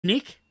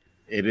Unique?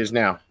 It is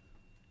now.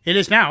 It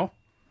is now.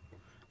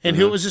 And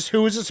who is this?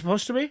 Who is it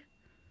supposed to be?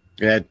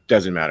 Yeah, it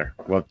doesn't matter.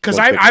 Because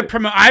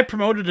I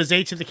promoted as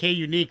A to the K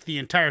Unique the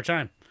entire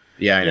time.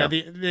 Yeah, I know.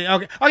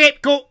 Okay,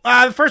 cool.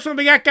 The first one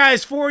we got,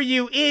 guys, for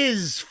you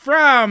is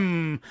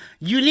from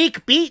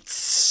Unique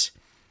Beats.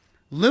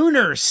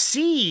 Lunar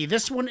C.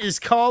 This one is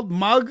called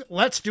Mug.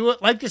 Let's do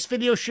it. Like this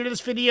video, share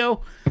this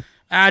video.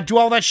 Do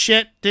all that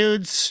shit,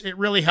 dudes. It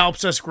really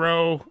helps us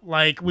grow.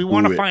 Like, we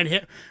want to find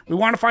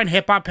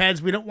hip hop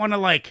heads. We don't want to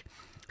like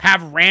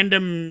have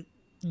random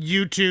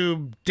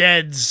YouTube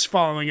deads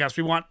following us.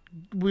 We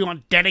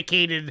want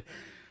dedicated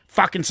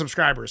fucking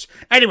subscribers.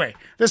 Anyway,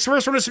 this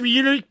first one is from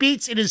Unique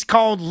Beats. It is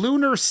called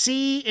Lunar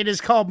C. It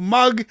is called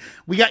Mug.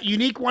 We got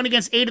Unique one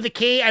against A to the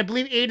K. I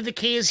believe A to the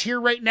K is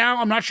here right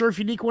now. I'm not sure if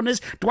Unique one is.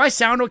 Do I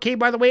sound okay,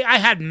 by the way? I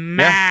had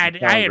mad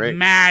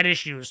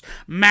issues.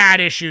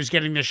 Mad issues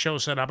getting this show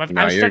set up. I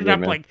was setting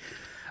up, man. Like,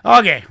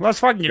 okay, let's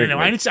fucking get into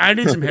it. I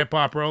need some hip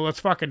hop, bro. Let's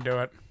fucking do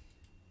it.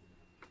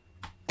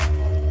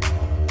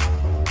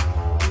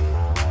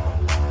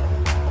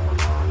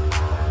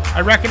 I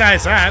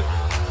recognize that.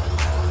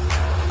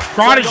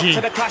 Prodigy.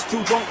 To the clash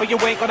too drunk, but you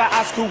ain't gonna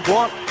ask who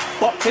won.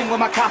 Bopped in with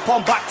my cap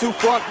on back to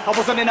front. I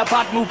wasn't in a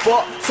bad mood,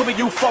 but some of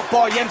you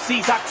fuckboy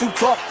MCs act too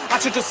tough. I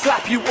should just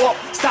slap you up,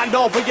 stand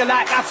over you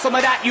like, have some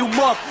of that, you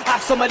mug. Have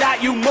some of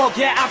that, you mug,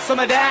 yeah, have some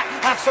of that.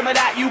 Have some of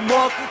that, you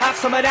mug. Have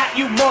some of that,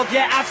 you mug,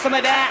 yeah, have some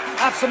of that.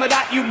 Have some of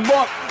that, you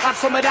mug. Have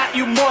some of that,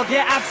 you mug,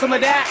 yeah, have some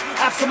of that.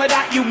 Have some of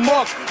that, you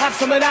mug. Have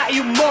some of that,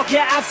 you mug,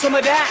 yeah, have some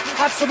of that.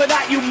 Have some of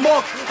that, you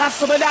mug. Have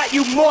some of that,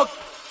 you mug.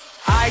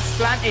 Eyes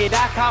slanted,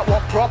 I can't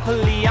walk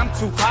properly, I'm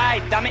too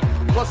high, damn it.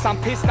 Plus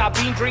I'm pissed, I've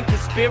been drinking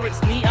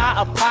spirits, neat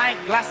out of pint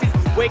glasses.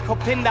 Wake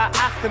up in the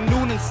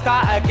afternoon and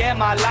start again,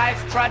 my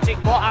life's tragic.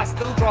 But I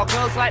still draw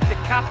girls like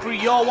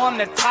DiCaprio on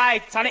the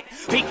Titanic.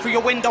 Peek through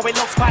your window, it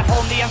looks quite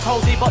homely and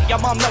cozy, but your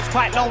mum looks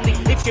quite lonely.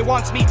 If she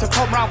wants me to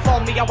come round for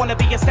me, I wanna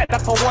be a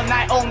stepdad for one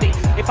night only.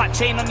 If that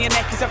chain on your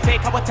neck is a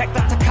fake, I will take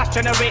that to cash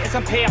generators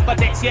and pay up my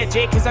debts. Yeah,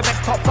 Jake is the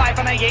best top 5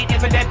 and I ain't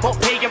even dead, but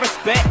pay your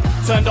respect.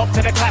 Turned up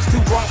to the clash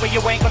too drunk, but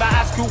you ain't gonna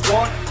ask who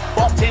won.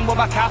 Bopped in with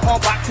my cap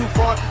on back to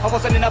front. I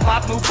wasn't in a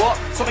bad mood, but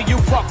some of you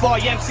fuckboy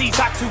MCs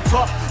act too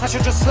tough. I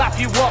should just slap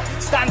you up,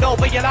 stand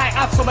over you like,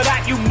 have some of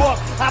that, you mug.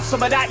 Have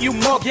some of that, you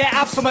mug, yeah,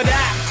 have some of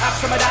that. Have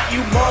some of that,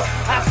 you mug.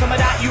 Have some of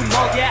that, you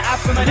mug, yeah, have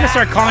some of that. I'm gonna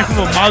start calling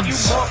people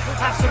mugs.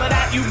 Have some of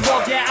that, you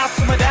mug, yeah, have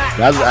some of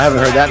that. I haven't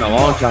heard that in a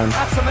long time.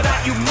 Have some of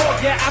that, you mug,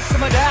 yeah, have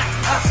some of that.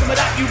 Have some of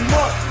that, you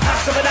mug. Have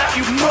some of that,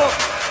 you mug.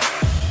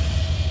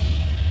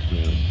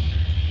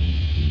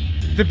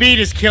 The beat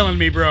is killing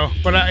me, bro.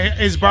 But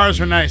his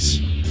bars are nice.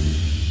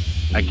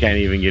 I can't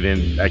even get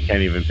in. I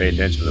can't even pay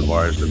attention to the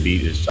bars. The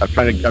beat is. I'm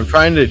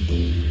trying to.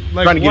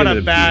 Like, what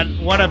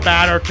a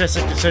bad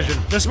artistic decision.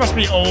 This must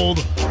be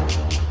old.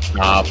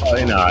 Nah,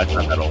 probably not. It's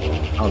not that old.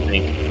 I don't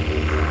think.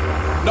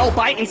 No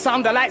biting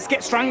sound, the lights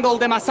get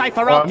strangled in my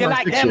cipher up, you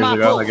like them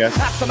apples.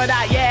 Have some of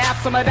that, yeah,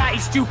 have some of that.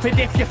 He's stupid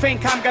if you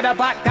think I'm gonna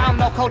back down.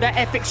 No code of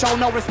ethics, show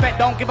no respect.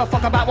 Don't give a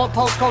fuck about what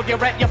postcode you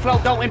rep. Your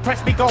flow don't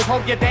impress me, go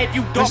hold your dead.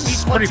 You don't be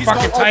punches go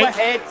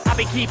overhead. I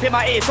be keeping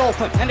my ears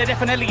open, and they're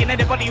definitely in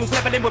anybody who's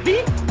leveling with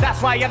me.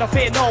 That's why I don't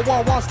fear no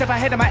one step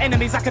ahead of my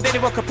enemies. I could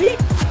anyone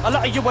compete. A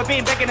lot of you have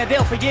been begging a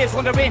deal for years,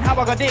 wondering how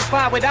I got this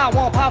far without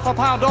one pound for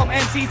pound.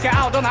 MCs get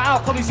out on the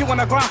outcomes, you on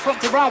the ground,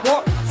 slumped around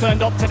what?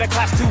 Turned up to the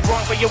clash too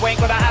drunk, but you ain't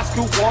gonna ask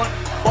who won.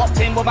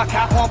 Bopped in with my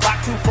cap on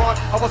back to front.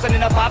 I wasn't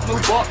in a bad mood,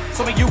 but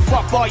some of you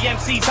fuckboy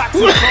MCs act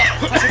too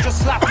tough. I should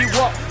just slap you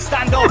up,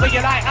 stand over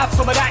you like, have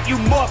some of that,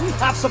 you mug.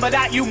 Have some of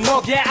that, you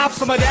mug, yeah, have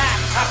some of that.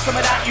 Have some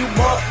of that, you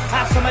mug.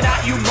 Have some of that,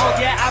 you mug,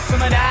 yeah, have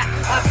some of that.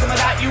 Have some of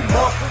that, you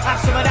mug. Have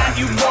some of that,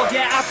 you mug,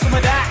 yeah, have some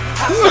of that.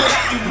 Have some of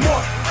that, you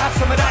mug. Have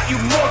some of that, you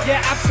mug,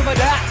 yeah, have some of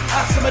that.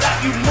 Have some of that,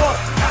 you mug.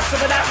 Have some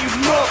of that, you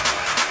mug.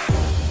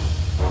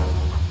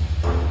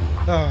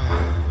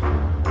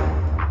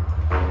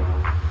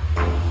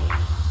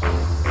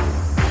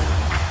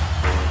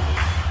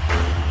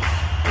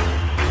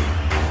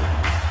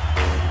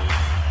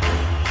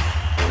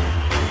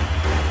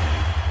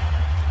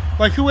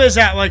 Like, who is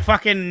that? Like,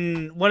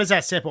 fucking, what is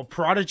that sample?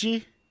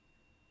 Prodigy?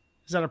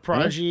 Is that a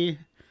Prodigy?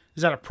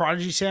 Is that a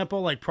Prodigy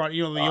sample? Like,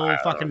 you know, the old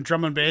fucking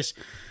drum and bass?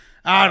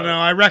 I don't know.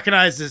 I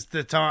recognize this.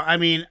 I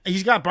mean,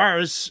 he's got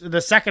bars. The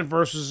second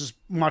verse was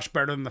much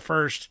better than the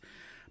first,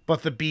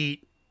 but the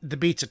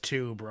beat's a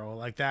 2, bro.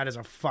 Like, that is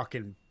a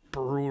fucking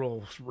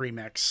brutal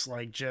remix.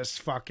 Like, just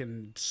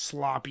fucking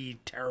sloppy,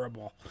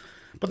 terrible.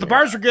 But the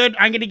bars are good.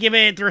 I'm going to give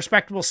it the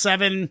respectable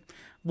 7.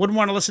 Wouldn't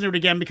want to listen to it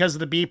again because of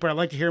the beat, but I'd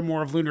like to hear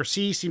more of Lunar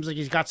C. Seems like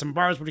he's got some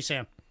bars. What are you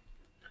saying?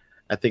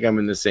 I think I'm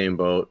in the same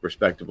boat.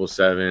 Respectable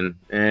 7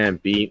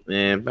 and beat,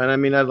 man. But I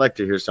mean, I'd like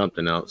to hear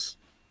something else.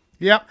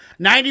 Yep.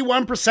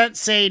 91%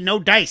 say no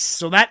dice.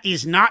 So that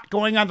is not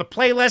going on the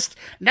playlist.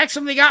 Next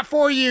one we got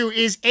for you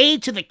is A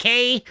to the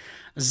K,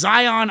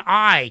 Zion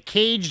I,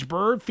 Caged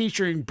Bird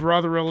featuring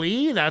Brother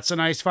Ali. That's a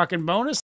nice fucking bonus.